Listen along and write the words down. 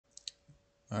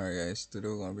Alright guys, today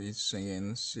we're gonna be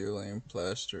singing Ceiling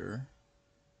Plaster,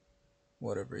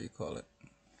 whatever you call it.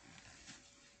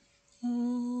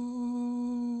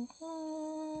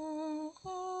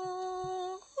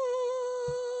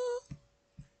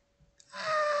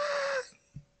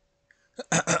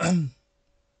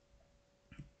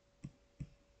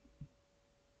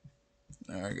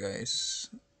 Alright guys,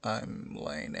 I'm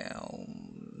lying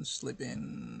down,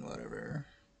 sleeping, whatever.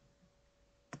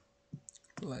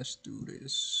 Let's do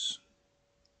this.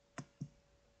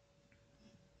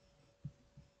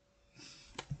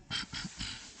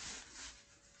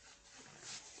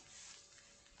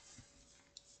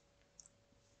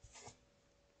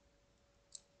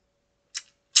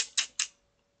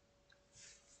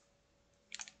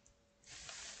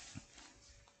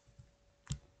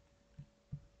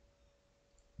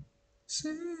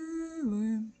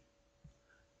 Ceiling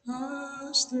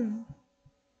Plaster,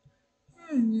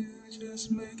 and you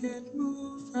just make it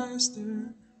move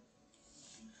faster.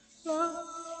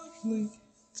 Lovely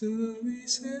to be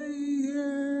sitting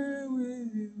here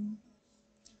with you.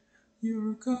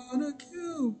 You're gonna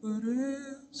kill, but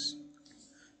it's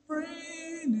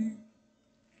raining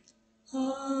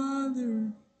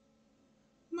harder.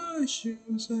 My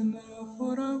shoes are now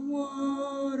full of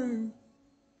water.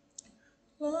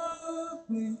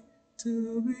 Lovely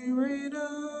to be right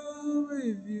up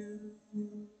with you.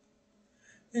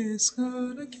 It's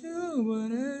gonna kill,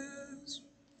 but it's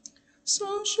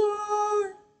so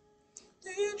short.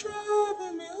 You're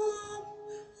driving me home,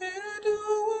 and I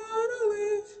don't wanna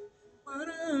leave, but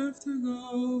I have to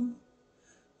go.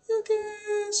 You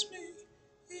kiss me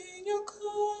in your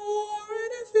car,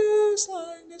 and it feels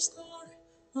like the start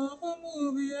of a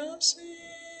movie I've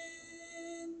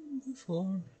seen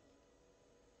before.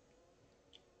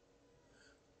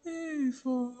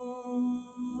 Before.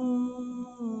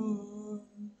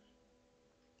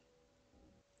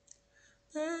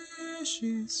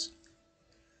 She's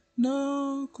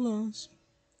no clothes,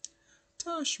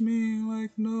 touch me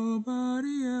like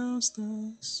nobody else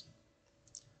does.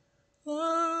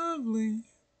 Lovely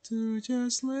to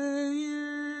just lay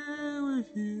here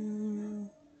with you.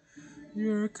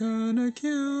 You're kinda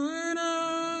cute, and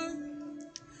I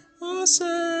will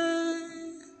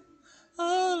say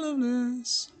all of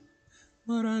this,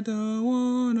 but I don't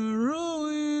wanna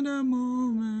ruin the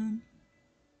moment.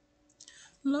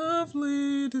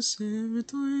 Lovely to sit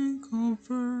between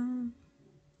comfort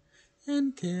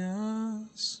and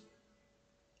chaos.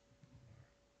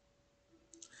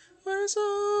 When it's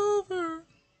over,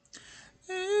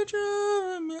 and you're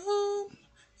driving me home,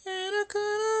 and I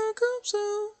kinda come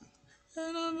so,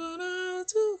 and I'm about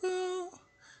to go.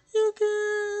 You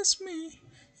kiss me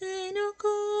in your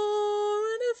car,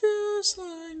 and it feels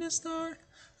like the start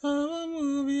of a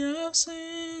movie I've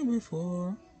seen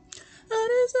before. And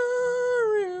it's not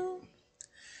real,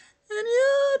 and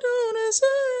you don't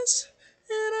exist,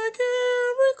 and I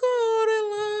can't recall the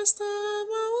last time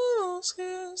I was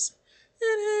kissed.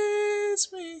 It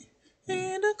hits me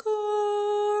in the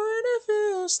core, and it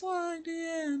feels like the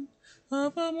end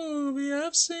of a movie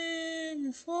I've seen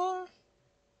before.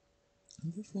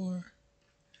 Before.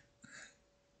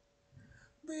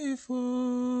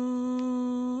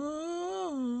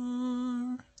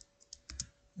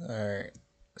 Alright,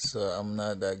 so I'm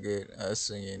not that good at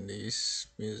singing this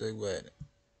music, but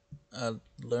I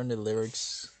learned the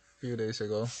lyrics a few days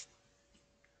ago.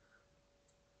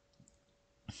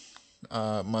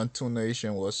 My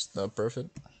intonation was not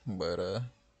perfect, but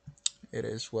it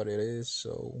is what it is.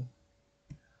 So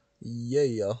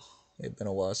yeah, it's been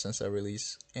a while since I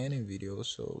released any video,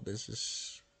 so this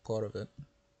is part of it.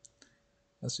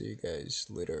 I'll see you guys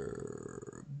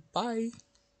later. Bye.